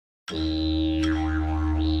In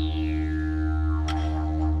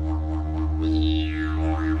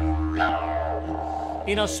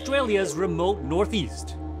Australia's remote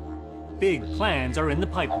northeast, big plans are in the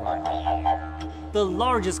pipeline. The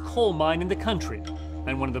largest coal mine in the country,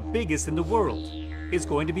 and one of the biggest in the world, is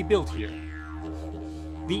going to be built here.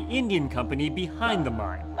 The Indian company behind the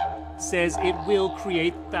mine says it will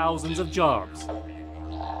create thousands of jobs.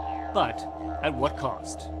 But at what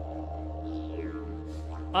cost?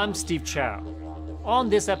 I'm Steve Chow. On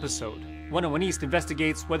this episode, 101 East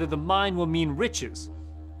investigates whether the mine will mean riches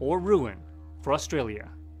or ruin for Australia.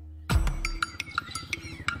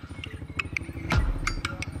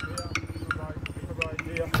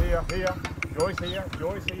 Here. Joyce here.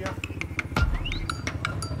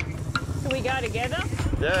 Can we go together?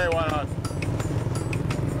 Yeah, why not?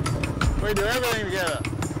 We do everything together.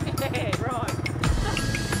 Yeah, right.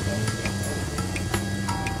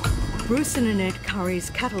 Bruce and Annette Curry's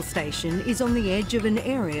cattle station is on the edge of an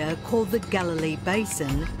area called the Galilee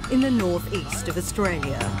Basin in the northeast of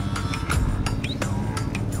Australia.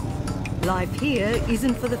 Life here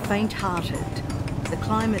isn't for the faint-hearted. The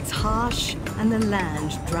climate's harsh and the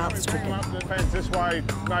land drought-stricken. Up the fence this way,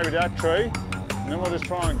 maybe that tree, and then we'll just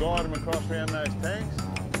try and guide them across around those tanks.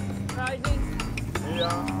 Rosie?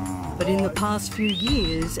 Yeah. But in the past few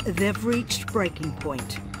years, they've reached breaking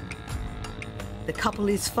point. The couple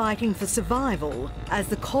is fighting for survival as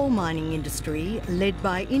the coal mining industry, led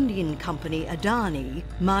by Indian company Adani,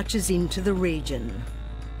 marches into the region.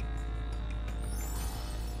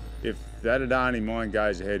 If that Adani mine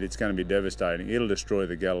goes ahead, it's going to be devastating. It'll destroy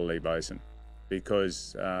the Galilee Basin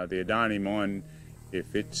because the Adani mine,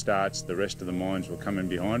 if it starts, the rest of the mines will come in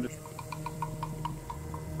behind it.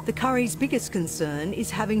 The Currys' biggest concern is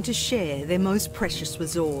having to share their most precious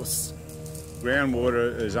resource.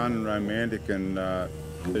 Groundwater is unromantic and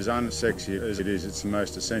as unsexy as it is, it's the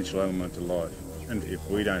most essential element to life. And if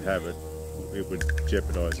we don't have it, it would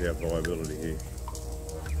jeopardise our viability here.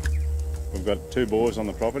 We've got 2 bores on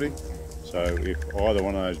the property, so if either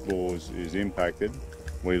one of those bores is impacted,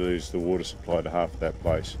 we lose the water supply to half of that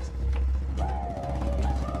place.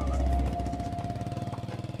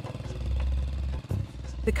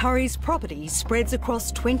 The Currys' property spreads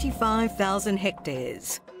across 25,000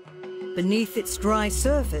 hectares. Beneath its dry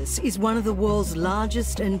surface is one of the world's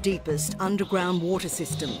largest and deepest underground water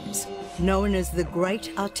systems, known as the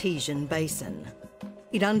Great Artesian Basin.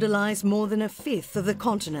 It underlies more than 1/5 of the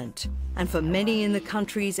continent, and for many in the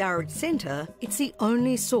country's arid centre, it's the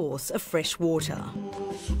only source of fresh water.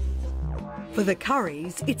 For the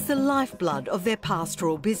Currys, it's the lifeblood of their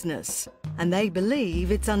pastoral business, and they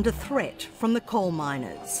believe it's under threat from the coal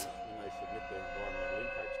miners.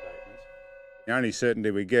 The only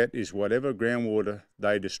certainty we get is whatever groundwater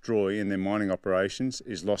they destroy in their mining operations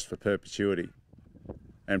is lost for perpetuity.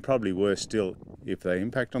 And probably worse still, if they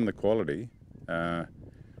impact on the quality,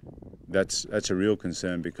 that's a real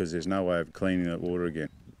concern because there's no way of cleaning that water again.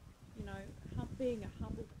 You know, being a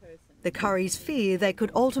humble person. The Currys fear they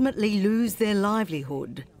could ultimately lose their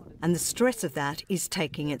livelihood, and the stress of that is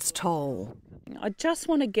taking its toll. I just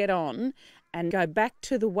want to get on and go back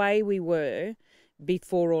to the way we were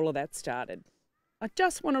before all of that started. I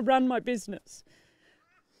just want to run my business.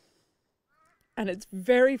 And it's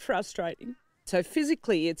very frustrating. So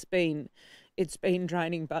physically it's been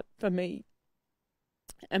draining, but for me,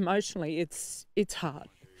 emotionally, it's hard.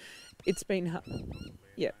 It's been hard.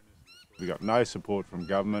 Yeah. We got no support from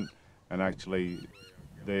government, and actually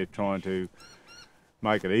they're trying to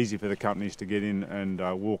make it easy for the companies to get in and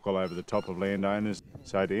walk all over the top of landowners.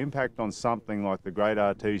 So to impact on something like the Great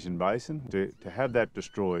Artesian Basin, to have that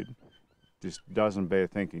destroyed, just doesn't bear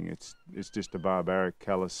thinking. It's just a barbaric,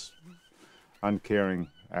 callous, uncaring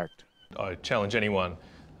act. I challenge anyone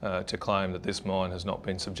to claim that this mine has not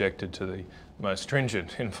been subjected to the most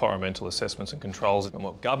stringent environmental assessments and controls. And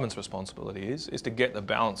what government's responsibility is to get the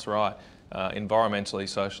balance right environmentally,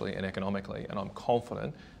 socially and economically. And I'm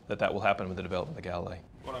confident that that will happen with the development of the Galilee.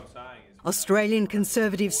 What I'm saying is... Australian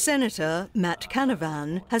Conservative Senator Matt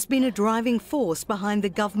Canavan has been a driving force behind the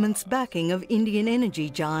government's backing of Indian energy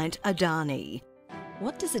giant Adani.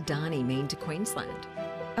 What does Adani mean to Queensland?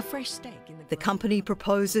 A fresh stake in the company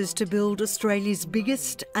proposes to build Australia's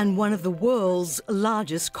biggest and one of the world's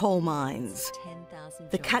largest coal mines.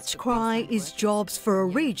 The catch cry is jobs for a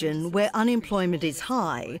region where unemployment is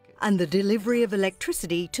high and the delivery of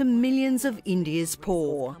electricity to millions of India's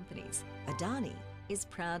poor. Adani is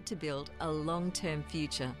proud to build a long-term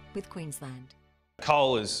future with Queensland.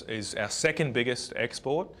 Coal is our second biggest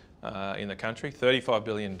export in the country, $35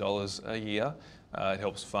 billion a year. It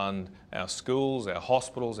helps fund our schools, our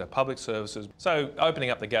hospitals, our public services. So opening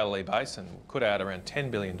up the Galilee Basin could add around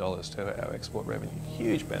 $10 billion to our export revenue.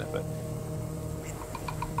 Huge benefit.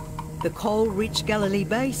 The coal-rich Galilee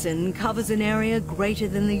Basin covers an area greater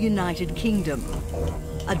than the United Kingdom.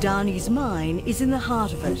 Adani's mine is in the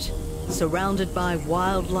heart of it, surrounded by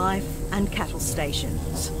wildlife and cattle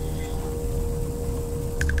stations.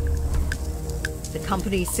 The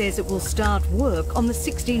company says it will start work on the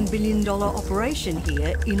 $16 billion operation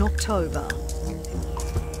here in October.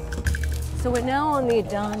 So we're now on the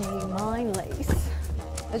Adani mine lease.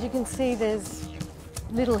 As you can see, there's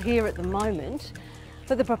little here at the moment,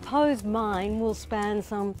 but the proposed mine will span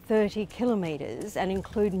some 30 kilometres and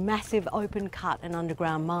include massive open cut and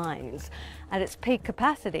underground mines. At its peak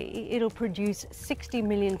capacity, it'll produce 60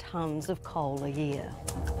 million tonnes of coal a year.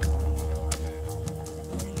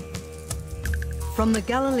 From the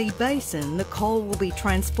Galilee Basin, the coal will be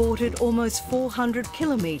transported almost 400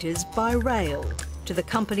 kilometres by rail to the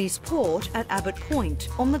company's port at Abbott Point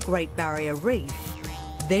on the Great Barrier Reef,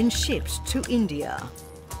 then shipped to India.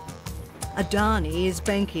 Adani is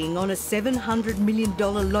banking on a $700 million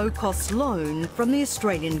low-cost loan from the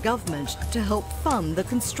Australian government to help fund the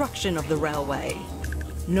construction of the railway.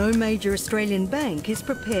 No major Australian bank is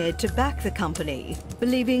prepared to back the company,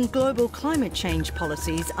 believing global climate change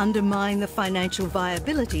policies undermine the financial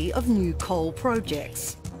viability of new coal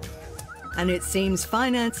projects. And it seems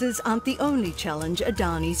finances aren't the only challenge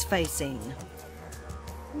Adani's facing.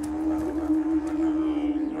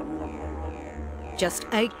 Just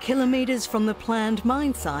 8 kilometres from the planned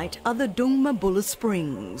mine site are the Dungmabulla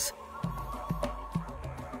Springs.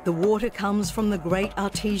 The water comes from the Great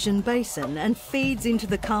Artesian Basin and feeds into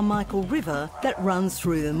the Carmichael River that runs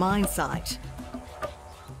through the mine site.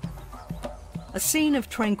 A scene of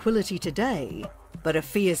tranquility today, but a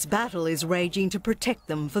fierce battle is raging to protect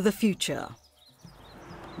them for the future.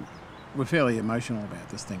 We're fairly emotional about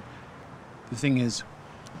this thing. The thing is,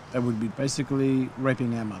 they would be basically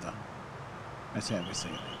raping our mother. That's how we see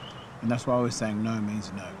it. And that's why we're saying no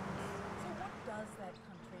means no.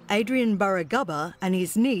 Adrian Burragubba and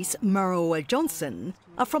his niece Marawa Johnson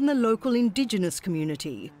are from the local Indigenous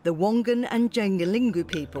community, the Wangan and Jangalingu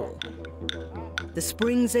people. The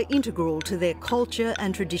springs are integral to their culture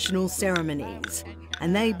and traditional ceremonies,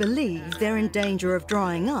 and they believe they're in danger of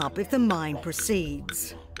drying up if the mine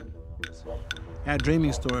proceeds. Our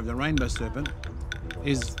dreaming story of the rainbow serpent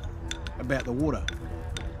is about the water,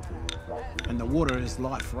 and the water is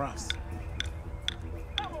life for us.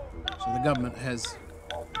 So the government has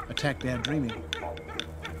attacked our dreaming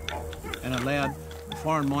and allowed a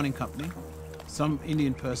foreign mining company, some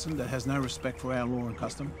Indian person that has no respect for our law and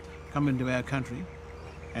custom, come into our country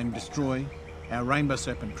and destroy our rainbow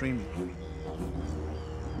serpent dreaming.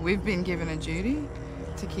 We've been given a duty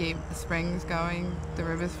to keep the springs going, the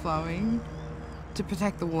rivers flowing, to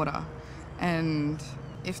protect the water. And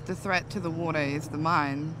if the threat to the water is the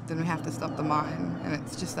mine, then we have to stop the mine, and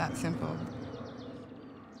it's just that simple.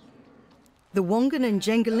 The Wangan and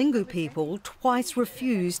Jangalingu people twice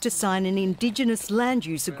refused to sign an Indigenous land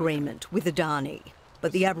use agreement with Adani.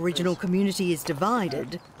 But the Aboriginal community is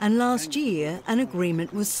divided, and last year an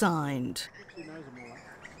agreement was signed.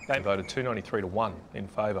 They voted 293-1 in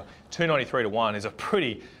favour. 293-1 is a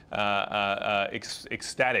pretty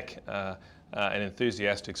ecstatic and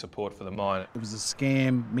enthusiastic support for the mine. It was a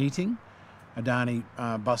scam meeting. Adani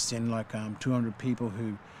bussed in like 200 people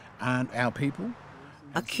who aren't our people.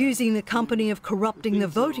 Accusing the company of corrupting the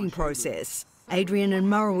voting process, Adrian and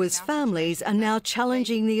Marawa's families are now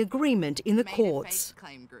challenging the agreement in the courts.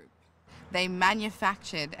 They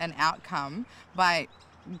manufactured an outcome by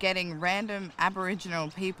getting random Aboriginal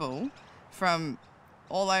people from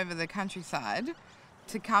all over the countryside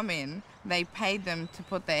to come in. They paid them to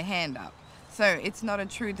put their hand up. So it's not a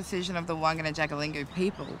true decision of the Wangan and Jangalingu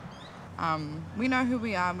people. We know who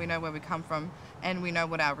we are, we know where we come from, and we know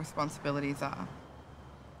what our responsibilities are.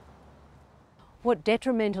 What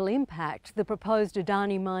detrimental impact the proposed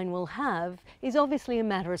Adani mine will have is obviously a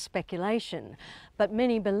matter of speculation, but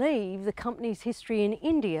many believe the company's history in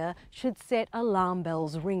India should set alarm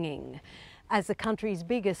bells ringing. As the country's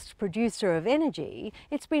biggest producer of energy,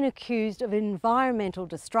 it's been accused of environmental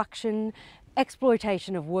destruction,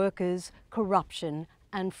 exploitation of workers, corruption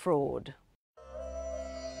and fraud.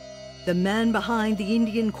 The man behind the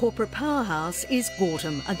Indian corporate powerhouse is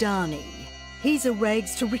Gautam Adani. He's a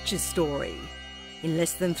rags to riches story. In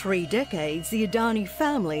less than 3 decades, the Adani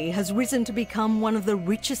family has risen to become one of the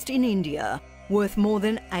richest in India, worth more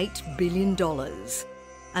than $8 billion.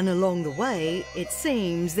 And along the way, it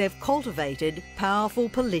seems they've cultivated powerful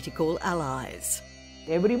political allies.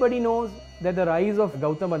 Everybody knows that the rise of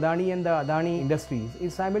Gautam Adani and the Adani Industries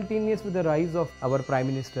is simultaneous with the rise of our Prime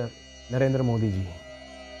Minister Narendra Modi ji.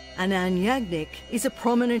 Anand Yagnik is a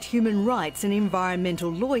prominent human rights and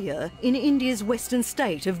environmental lawyer in India's western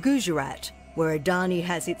state of Gujarat, where Adani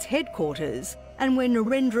has its headquarters and where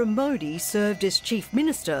Narendra Modi served as Chief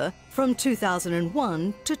Minister from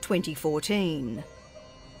 2001 to 2014.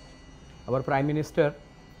 Our Prime Minister,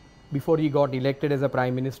 before he got elected as a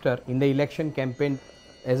Prime Minister, in the election campaign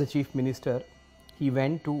as a Chief Minister, he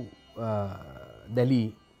went to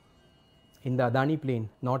Delhi in the Adani plane,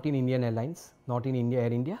 not in Indian Airlines, not in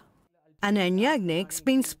Air India. Anand Yagnik's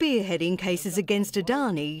been spearheading cases against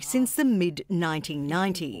Adani since the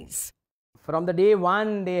mid-1990s. From the day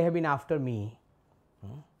one, they have been after me.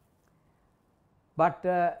 But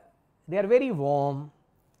they are very warm,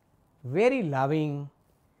 very loving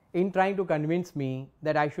in trying to convince me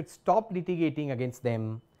that I should stop litigating against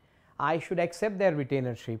them. I should accept their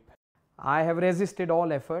retainership. I have resisted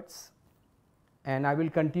all efforts, and I will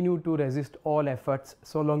continue to resist all efforts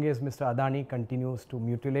so long as Mr. Adani continues to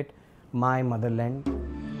mutilate my motherland.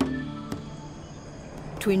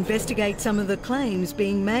 To investigate some of the claims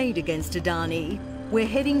being made against Adani, we're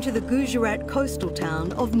heading to the Gujarat coastal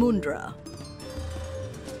town of Mundra.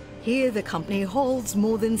 Here the company holds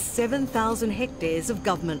more than 7,000 hectares of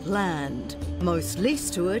government land, most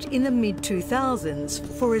leased to it in the mid-2000s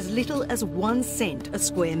for as little as 1 cent a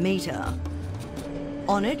square metre.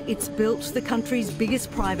 On it, it's built the country's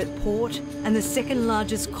biggest private port and the second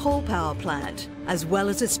largest coal power plant, as well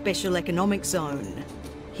as a special economic zone.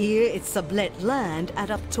 Here it's sublet land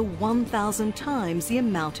at up to 1,000 times the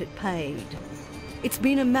amount it paid. It's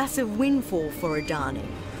been a massive windfall for Adani,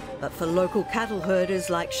 but for local cattle herders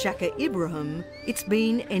like Shaka Ibrahim, it's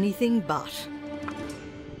been anything but.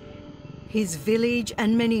 His village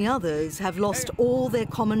and many others have lost all their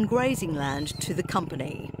common grazing land to the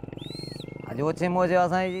company.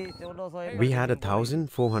 We had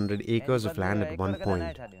 1,400 acres of land at one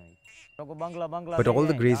point, but all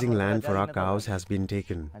the grazing land for our cows has been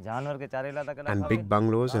taken, and big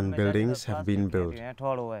bungalows and buildings have been built.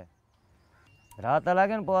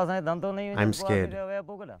 I'm scared.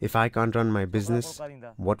 If I can't run my business,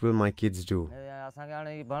 what will my kids do?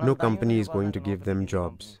 No company is going to give them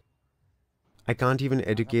jobs. I can't even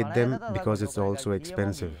educate them because it's all so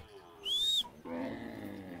expensive.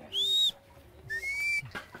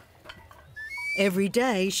 Every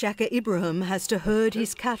day, Shaka Ibrahim has to herd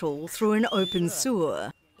his cattle through an open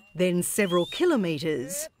sewer, then several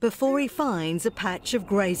kilometres before he finds a patch of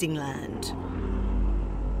grazing land.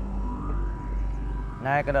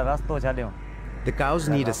 The cows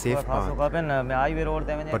need a safe path,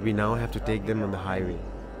 but we now have to take them on the highway.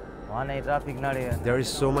 There is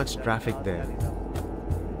so much traffic there.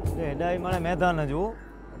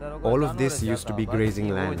 All of this used to be grazing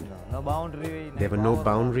land. There were no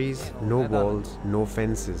boundaries, no walls, no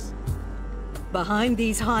fences. Behind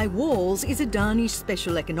these high walls is Adani's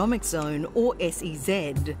Special Economic Zone, or SEZ.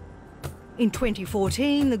 In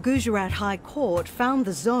 2014, the Gujarat High Court found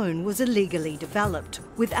the zone was illegally developed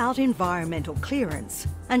without environmental clearance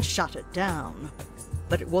and shut it down.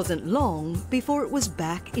 But it wasn't long before it was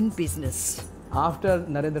back in business. After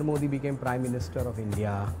Narendra Modi became Prime Minister of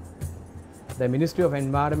India, the Ministry of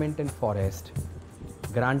Environment and Forest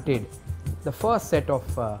granted the first set of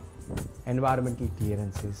environmental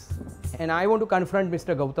clearances. And I want to confront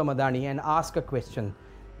Mr. Gautam Adani and ask a question.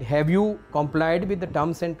 Have you complied with the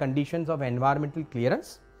terms and conditions of environmental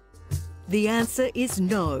clearance? The answer is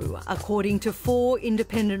no, according to 4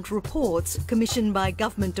 independent reports commissioned by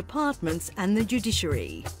government departments and the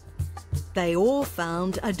judiciary. They all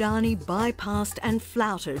found Adani bypassed and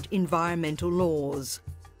flouted environmental laws.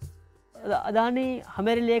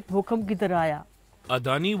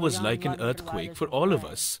 Adani was like an earthquake for all of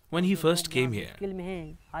us when he first came here.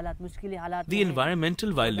 The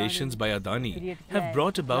environmental violations by Adani have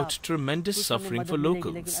brought about tremendous suffering for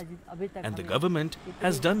locals, and the government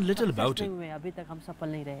has done little about it.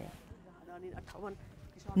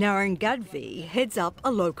 Naren Gadvi heads up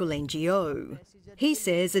a local NGO. He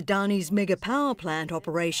says Adani's mega power plant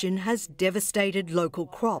operation has devastated local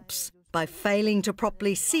crops by failing to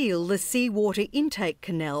properly seal the seawater intake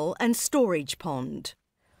canal and storage pond.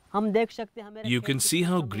 You can see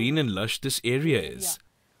how green and lush this area is.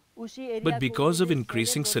 But because of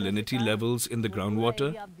increasing salinity levels in the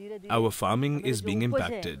groundwater, our farming is being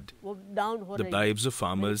impacted. The lives of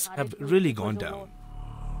farmers have really gone down.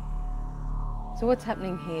 So what's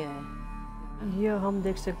happening here?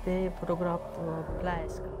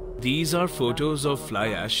 These are photos of fly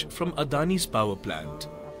ash from Adani's power plant.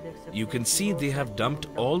 You can see they have dumped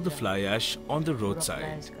all the fly ash on the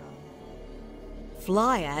roadside.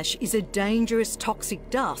 Fly ash is a dangerous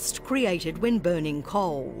toxic dust created when burning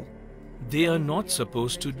coal. They are not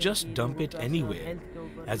supposed to just dump it anywhere,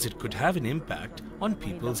 as it could have an impact on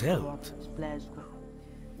people's health.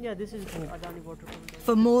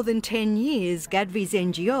 For more than 10 years, Gadvi's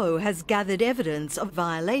NGO has gathered evidence of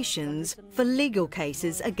violations for legal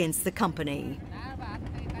cases against the company.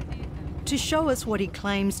 To show us what he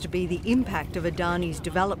claims to be the impact of Adani's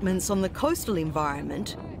developments on the coastal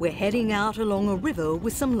environment, we're heading out along a river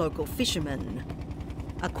with some local fishermen.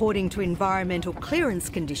 According to environmental clearance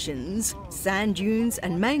conditions, sand dunes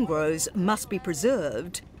and mangroves must be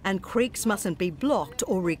preserved and creeks mustn't be blocked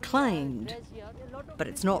or reclaimed. But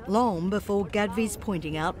it's not long before Gadvi's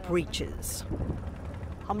pointing out breaches.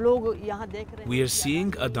 We are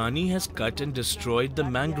seeing Adani has cut and destroyed the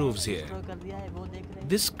mangroves here.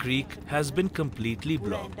 This creek has been completely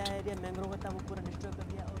blocked.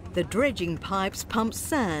 The dredging pipes pump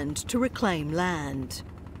sand to reclaim land.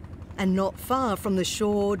 And not far from the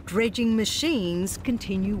shore, dredging machines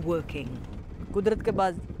continue working.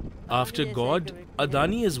 After God,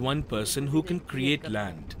 Adani is one person who can create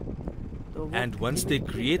land. And once they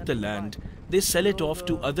create the land, they sell it off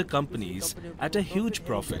to other companies at a huge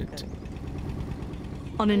profit.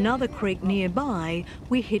 On another creek nearby,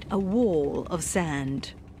 we hit a wall of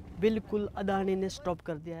sand. We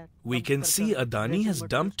can see Adani has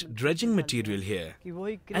dumped dredging material here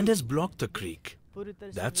and has blocked the creek.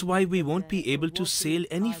 That's why we won't be able to sail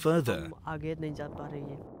any further.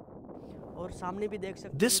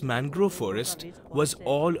 This mangrove forest was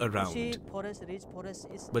all around.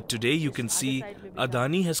 But today you can see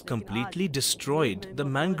Adani has completely destroyed the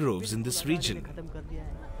mangroves in this region.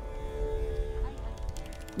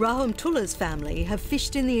 Rahimtullah's family have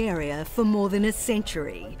fished in the area for more than a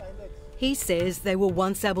century. He says they were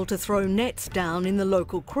once able to throw nets down in the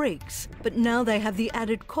local creeks, but now they have the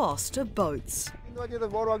added cost of boats.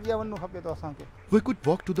 We could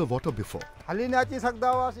walk to the water before,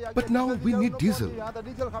 but now we need diesel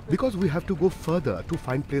because we have to go further to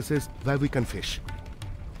find places where we can fish.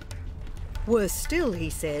 Worse still, he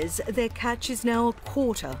says, their catch is now a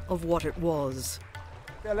quarter of what it was.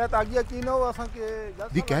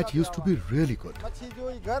 The catch used to be really good.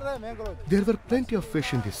 There were plenty of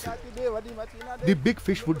fish in this sea. The big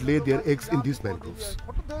fish would lay their eggs in these mangroves.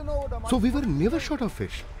 So we were never short of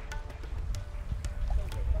fish.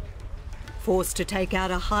 Forced to take out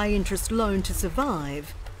a high-interest loan to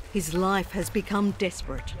survive, his life has become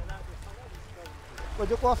desperate. They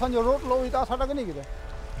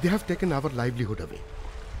have taken our livelihood away.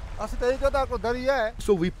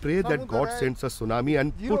 So we pray that God sends a tsunami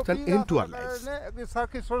and puts an end to our lives.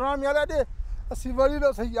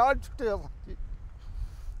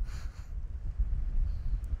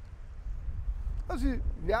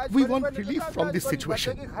 We want relief from this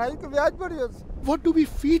situation. What do we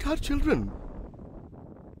feed our children?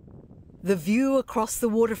 The view across the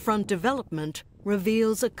waterfront development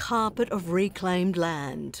reveals a carpet of reclaimed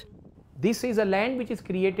land. This is a land which is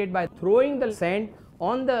created by throwing the sand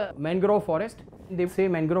on the mangrove forest. They say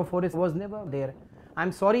mangrove forest was never there.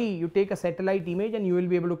 I'm sorry, you take a satellite image and you will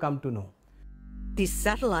be able to come to know. This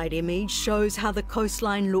satellite image shows how the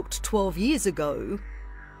coastline looked 12 years ago.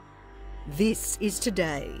 This is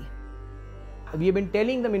today. We have been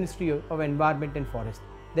telling the Ministry of Environment and Forest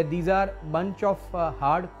that these are a bunch of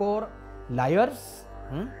hardcore liars.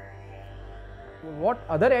 What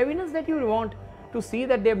other evidence that you want to see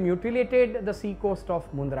that they have mutilated the sea coast of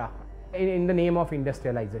Mundra in the name of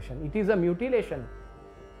industrialization? It is a mutilation.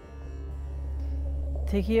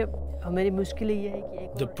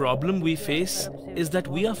 The problem we face is that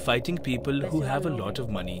we are fighting people who have a lot of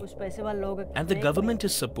money, and the government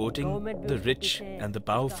is supporting the rich and the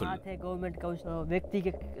powerful. The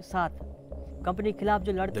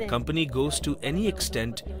company goes to any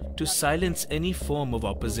extent to silence any form of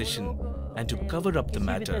opposition and to cover up the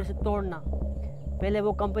matter.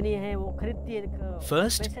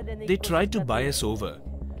 First, they tried to buy us over,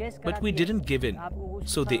 but we didn't give in,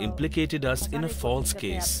 so they implicated us in a false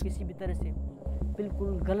case.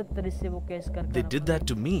 They did that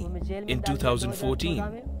to me in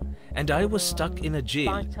 2014, and I was stuck in a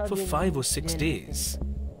jail for 5 or 6 days.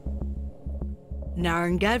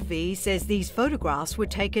 Narang Gadvi says these photographs were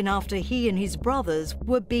taken after he and his brothers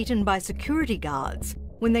were beaten by security guards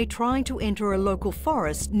when they tried to enter a local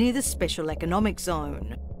forest near the Special Economic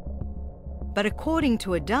Zone. But according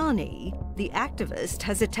to Adani, the activist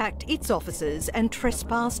has attacked its officers and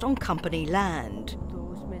trespassed on company land.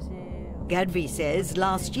 Gadvi says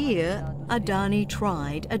last year, Adani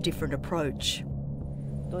tried a different approach.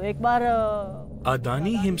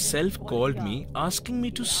 Adani himself called me asking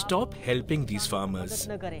me to stop helping these farmers.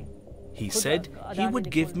 He said he would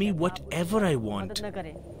give me whatever I want.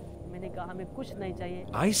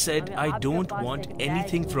 I said I don't want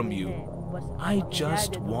anything from you. I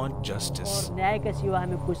just want justice.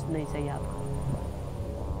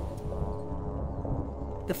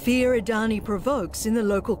 The fear Adani provokes in the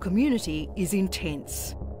local community is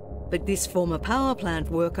intense. But this former power plant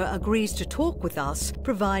worker agrees to talk with us,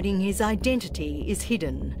 providing his identity is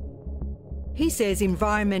hidden. He says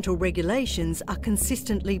environmental regulations are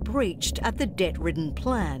consistently breached at the debt-ridden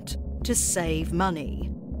plant to save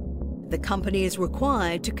money. The company is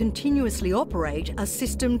required to continuously operate a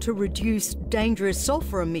system to reduce dangerous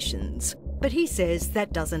sulphur emissions, but he says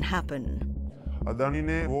that doesn't happen.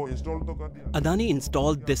 Adani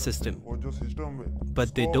installed this system,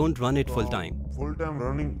 but they don't run it full-time.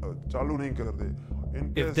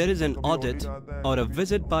 If there is an audit or a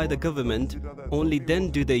visit by the government, only then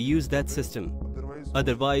do they use that system.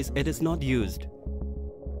 Otherwise, it is not used.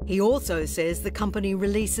 He also says the company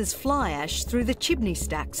releases fly ash through the chimney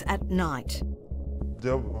stacks at night.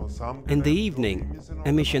 In the evening,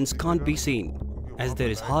 emissions can't be seen, as there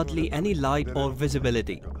is hardly any light or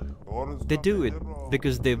visibility. They do it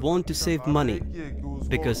because they want to save money,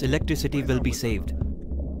 because electricity will be saved.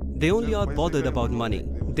 They only are bothered about money.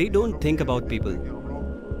 They don't think about people.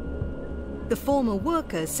 The former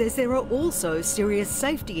worker says there are also serious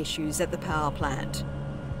safety issues at the power plant.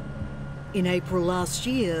 In April last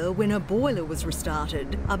year, when a boiler was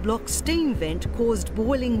restarted, a block steam vent caused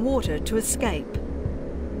boiling water to escape.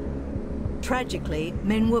 Tragically,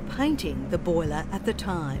 men were painting the boiler at the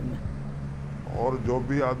time.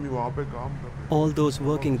 All those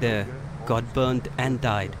working there got burnt and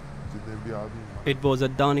died. It was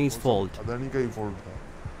Adani's fault.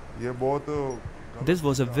 This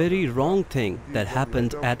was a very wrong thing that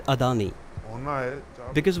happened at Adani.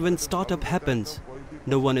 Because when startup happens,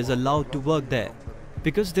 no one is allowed to work there.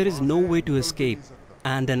 Because there is no way to escape,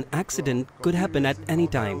 and an accident could happen at any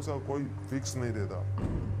time.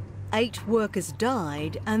 8 workers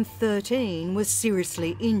died and 13 were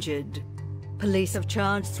seriously injured. Police have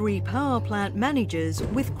charged 3 power plant managers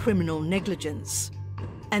with criminal negligence.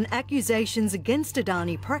 And accusations against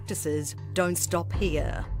Adani practices don't stop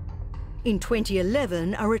here. In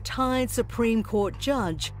 2011, a retired Supreme Court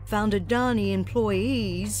judge found Adani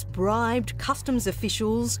employees bribed customs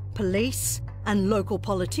officials, police and local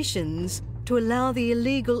politicians to allow the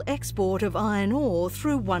illegal export of iron ore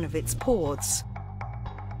through one of its ports.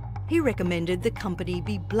 He recommended the company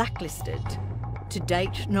be blacklisted. To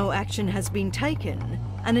date, no action has been taken,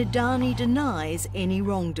 and Adani denies any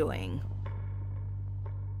wrongdoing.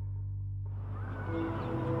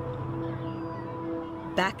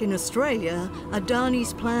 Back in Australia,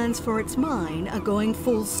 Adani's plans for its mine are going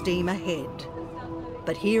full steam ahead.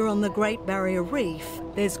 But here on the Great Barrier Reef,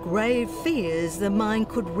 there's grave fears the mine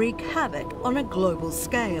could wreak havoc on a global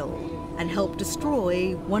scale and help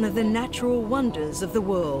destroy one of the natural wonders of the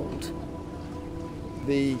world.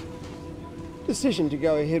 The decision to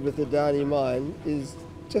go ahead with the Adani mine is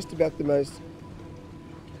just about the most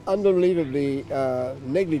unbelievably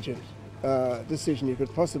negligent decision you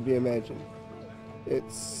could possibly imagine.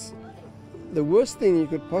 It's the worst thing you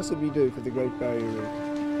could possibly do for the Great Barrier Reef.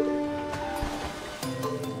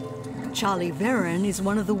 Charlie Veron is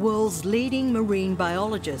one of the world's leading marine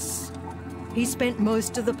biologists. He spent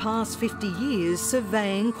most of the past 50 years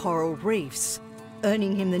surveying coral reefs,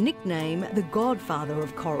 earning him the nickname the Godfather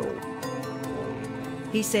of Coral.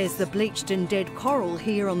 He says the bleached and dead coral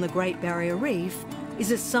here on the Great Barrier Reef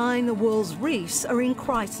is a sign the world's reefs are in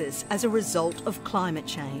crisis as a result of climate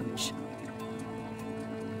change.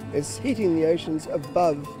 It's heating the oceans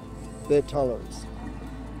above their tolerance.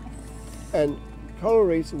 And coral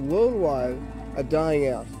reefs worldwide are dying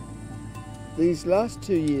out. These last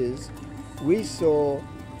 2 years, we saw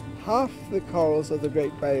half the corals of the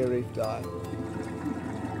Great Barrier Reef die.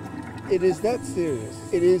 It is that serious.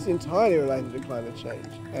 It is entirely related to climate change.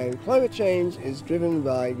 And climate change is driven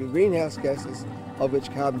by greenhouse gases, of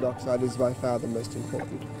which carbon dioxide is by far the most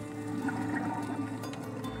important.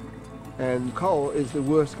 And coal is the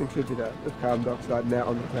worst contributor of carbon dioxide now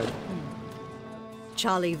on the planet.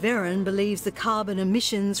 Charlie Veron believes the carbon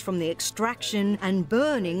emissions from the extraction and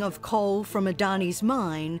burning of coal from Adani's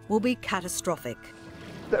mine will be catastrophic.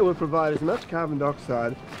 That will provide as much carbon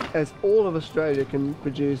dioxide as all of Australia can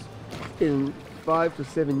produce in 5 to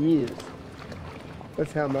 7 years.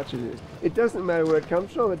 That's how much it is. It doesn't matter where it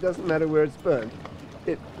comes from, it doesn't matter where it's burned.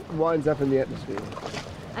 It winds up in the atmosphere.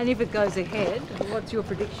 And if it goes ahead, what's your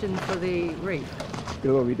prediction for the reef?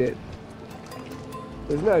 It'll all be dead.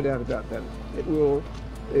 There's no doubt about that. It will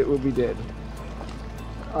be dead.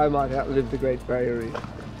 I might outlive the Great Barrier Reef,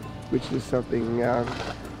 which is something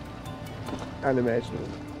unimaginable.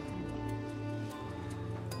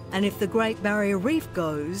 And if the Great Barrier Reef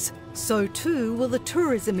goes, so too will the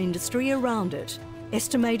tourism industry around it,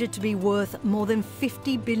 estimated to be worth more than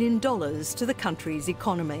 $50 billion to the country's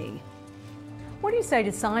economy. What do you say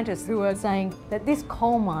to scientists who are saying that this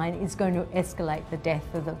coal mine is going to escalate the death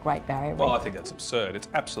of the Great Barrier Reef? Well, I think that's absurd. It's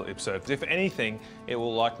absolutely absurd. If anything, it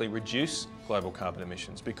will likely reduce global carbon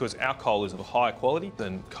emissions because our coal is of a higher quality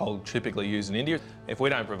than coal typically used in India. If we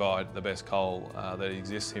don't provide the best coal that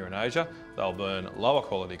exists here in Asia, they'll burn lower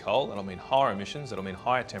quality coal. That'll mean higher emissions, that'll mean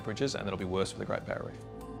higher temperatures, and that'll be worse for the Great Barrier Reef.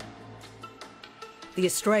 The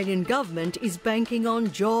Australian government is banking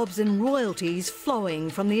on jobs and royalties flowing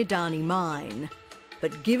from the Adani mine.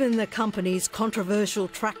 But given the company's controversial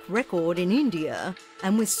track record in India,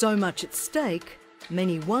 and with so much at stake,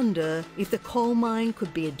 many wonder if the coal mine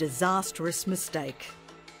could be a disastrous mistake.